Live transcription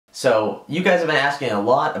So you guys have been asking a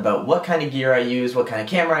lot about what kind of gear I use, what kind of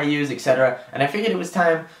camera I use, etc. And I figured it was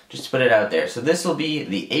time just to put it out there. So this will be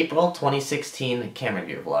the April 2016 camera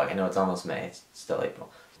gear vlog. I know it's almost May, it's still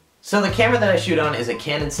April. So the camera that I shoot on is a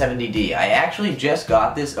Canon 70D. I actually just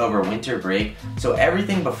got this over winter break, so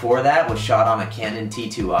everything before that was shot on a Canon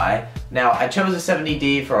T2i. Now I chose a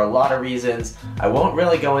 70D for a lot of reasons. I won't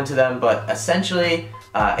really go into them, but essentially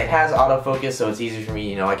it has autofocus, so it's easy for me,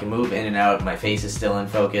 you know, I can move in and out, my face is still in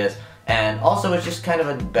focus, and also it's just kind of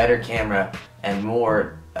a better camera and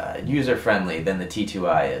more user-friendly than the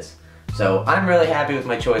T2i is. So I'm really happy with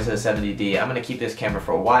my choice of the 70D. I'm going to keep this camera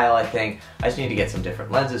for a while, I think. I just need to get some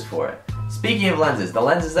different lenses for it. Speaking of lenses, the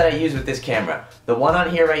lenses that I use with this camera, the one on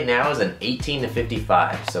here right now is an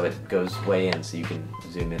 18-55, so it goes way in so you can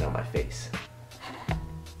zoom in on my face.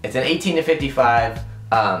 It's an 18-55.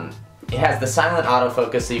 It has the silent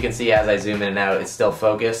autofocus, so you can see as I zoom in and out, it's still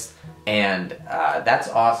focused. And that's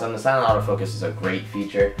awesome. The silent autofocus is a great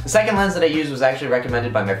feature. The second lens that I used was actually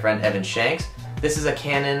recommended by my friend Evan Shanks. This is a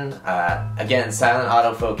Canon, again, silent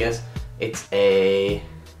autofocus. It's a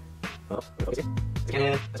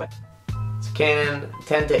Canon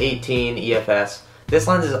 10-18 EFS. This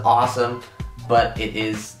lens is awesome, but it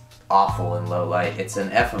is awful in low light. It's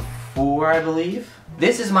an f/4, I believe.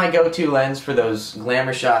 This is my go-to lens for those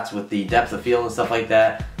glamour shots with the depth of field and stuff like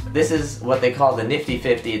that. This is what they call the Nifty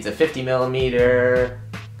 50. It's a 50mm,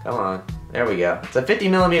 come on, there we go. It's a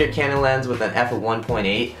 50mm Canon lens with an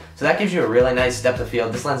f/1.8, so that gives you a really nice depth of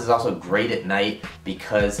field. This lens is also great at night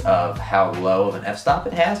because of how low of an f-stop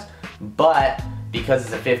it has, but because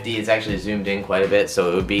it's a 50, it's actually zoomed in quite a bit,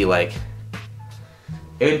 so it would be like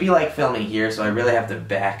filming here, so I really have to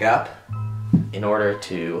back up in order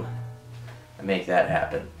to make that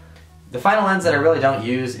happen. The final lens that I really don't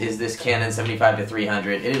use is this Canon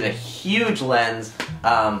 75-300. It is a huge lens.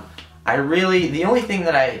 The only thing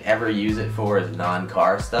that I ever use it for is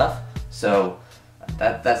non-car stuff, so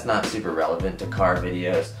that's not super relevant to car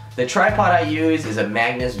videos. The tripod I use is a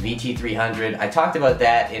Magnust VT-300. I talked about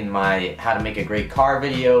that in my how to make a great car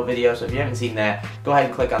video, so if you haven't seen that, go ahead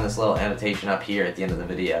and click on this little annotation up here at the end of the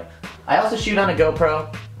video. I also shoot on a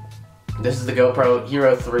GoPro. This is the GoPro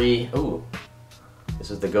Hero 3. Ooh, this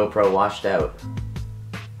is the GoPro washed out.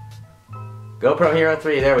 GoPro Hero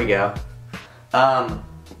 3, there we go.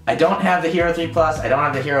 I don't have the Hero 3 Plus, I don't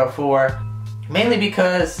have the Hero 4, mainly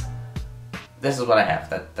because this is what I have.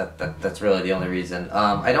 That's really the only reason.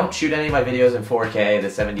 I don't shoot any of my videos in 4K, the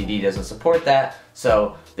 70D doesn't support that,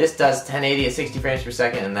 so this does 1080 at 60 frames per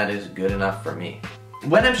second, and that is good enough for me.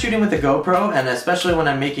 When I'm shooting with the GoPro, and especially when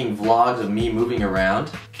I'm making vlogs of me moving around,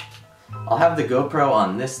 I'll have the GoPro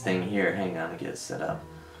on this thing here. Hang on, to get it set up.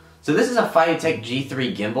 So this is a Fiotech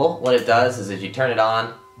G3 gimbal. What it does is as you turn it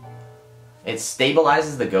on, it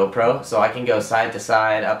stabilizes the GoPro, so I can go side to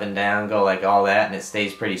side, up and down, go like all that, and it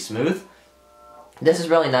stays pretty smooth. This is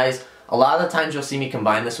really nice. A lot of the times you'll see me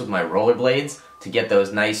combine this with my rollerblades to get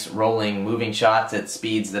those nice rolling, moving shots at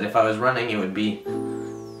speeds that if I was running it would be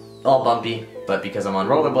all bumpy, but because I'm on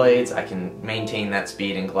rollerblades I can maintain that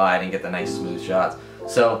speed and glide and get the nice smooth shots.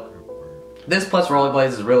 So this plus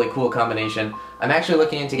rollerblades is a really cool combination. I'm actually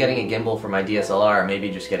looking into getting a gimbal for my DSLR, or maybe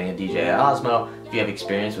just getting a DJI Osmo. If you have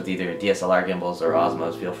experience with either DSLR gimbals or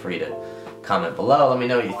Osmos, feel free to comment below. Let me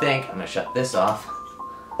know what you think. I'm going to shut this off.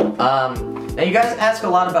 Now you guys ask a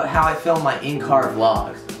lot about how I film my in-car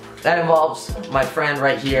vlogs. That involves my friend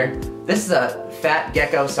right here. This is a fat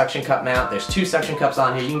Gecko suction cup mount. There's 2 suction cups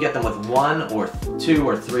on here. You can get them with 1 or 2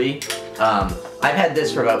 or 3. I've had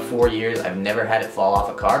this for about 4 years. I've never had it fall off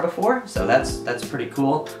a car before, so that's pretty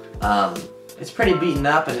cool. It's pretty beaten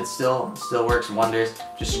up and it still works wonders.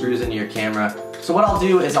 Just screws into your camera. So what I'll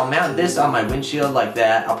do is I'll mount this on my windshield like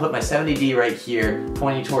that. I'll put my 70D right here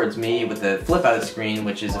pointing towards me with the flip out screen,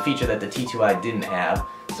 which is a feature that the T2i didn't have.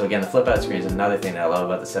 So again, the flip out screen is another thing that I love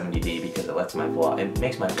about the 70D because it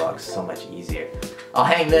makes my vlogs so much easier. I'll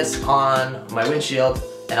hang this on my windshield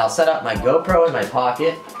and I'll set up my GoPro in my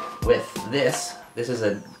pocket with this. This is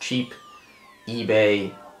a cheap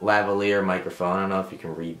eBay lavalier microphone. I don't know if you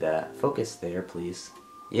can read that. Focus there, please.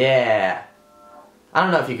 Yeah. I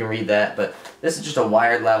don't know if you can read that, but this is just a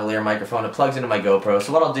wired lavalier microphone. It plugs into my GoPro.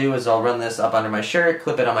 So what I'll do is I'll run this up under my shirt,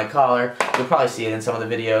 clip it on my collar. You'll probably see it in some of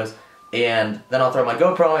the videos. And then I'll throw my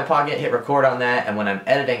GoPro in my pocket, hit record on that, and when I'm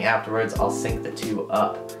editing afterwards, I'll sync the 2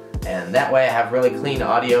 up. And that way I have really clean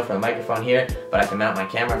audio from the microphone here, but I can mount my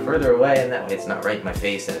camera further away, and that way it's not right in my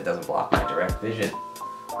face and it doesn't block my direct vision.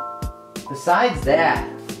 Besides that,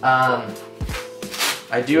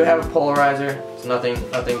 I do have a polarizer. It's nothing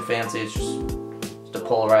fancy. It's just a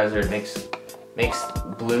polarizer. It makes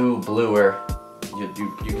blue bluer. You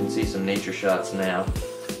can see some nature shots now.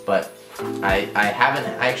 but I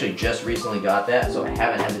actually just recently got that, so I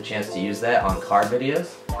haven't had the chance to use that on car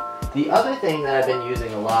videos. The other thing that I've been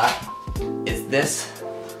using a lot is this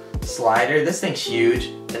slider. This thing's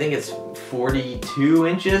huge. I think it's 42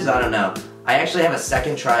 inches, I don't know. I actually have a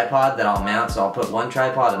second tripod that I'll mount, so I'll put one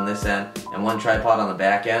tripod on this end and one tripod on the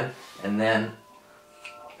back end, and then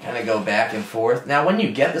kind of go back and forth. Now when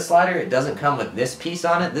you get the slider, it doesn't come with this piece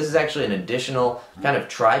on it. This is actually an additional kind of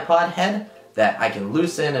tripod head that I can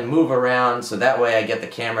loosen and move around, so that way I get the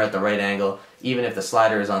camera at the right angle, even if the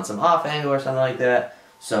slider is on some off angle or something like that.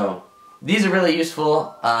 So these are really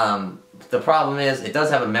useful. The problem is it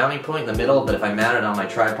does have a mounting point in the middle, but if I mount it on my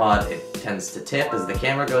tripod, it tends to tip as the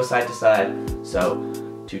camera goes side to side. So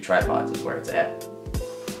 2 tripods is where it's at.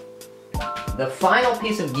 The final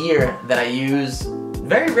piece of gear that I use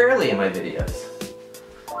very rarely in my videos.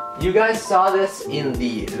 You guys saw this in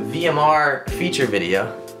the VMR feature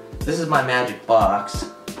video. This is my magic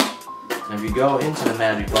box. And if you go into the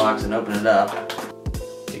magic box and open it up,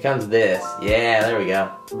 here comes this. Yeah, there we go.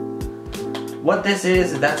 What this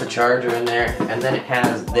is that's a charger in there, and then it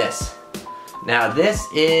has this. Now this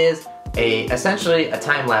is essentially a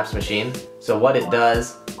time-lapse machine. So what it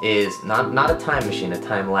does is, not a time machine, a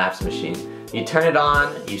time-lapse machine. You turn it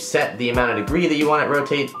on, you set the amount of degree that you want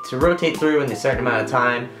it to rotate through in a certain amount of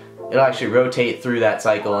time. It'll actually rotate through that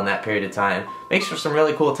cycle in that period of time. Makes for some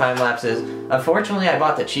really cool time lapses. Unfortunately, I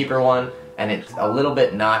bought the cheaper one, and it's a little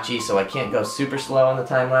bit notchy, so I can't go super slow on the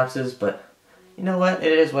time lapses, but you know what?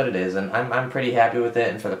 It is what it is, and I'm pretty happy with it,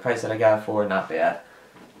 and for the price that I got it for, not bad.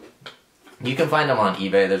 You can find them on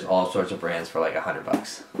eBay. There's all sorts of brands for like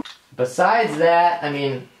 $100. Besides that, I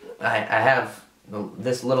mean, I have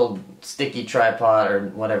this little sticky tripod, or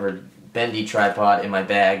whatever, bendy tripod in my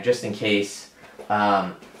bag, just in case.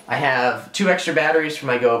 I have 2 extra batteries for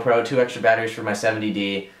my GoPro, 2 extra batteries for my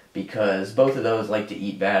 70D, because both of those like to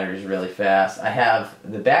eat batteries really fast. I have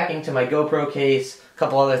the backing to my GoPro case, a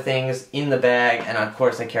couple other things in the bag, and of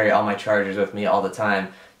course I carry all my chargers with me all the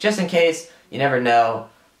time, just in case. You never know.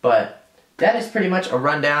 But that is pretty much a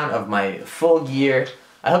rundown of my full gear.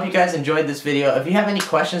 I hope you guys enjoyed this video. If you have any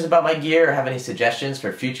questions about my gear or have any suggestions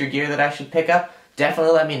for future gear that I should pick up,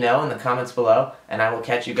 definitely let me know in the comments below, and I will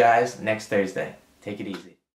catch you guys next Thursday. Take it easy.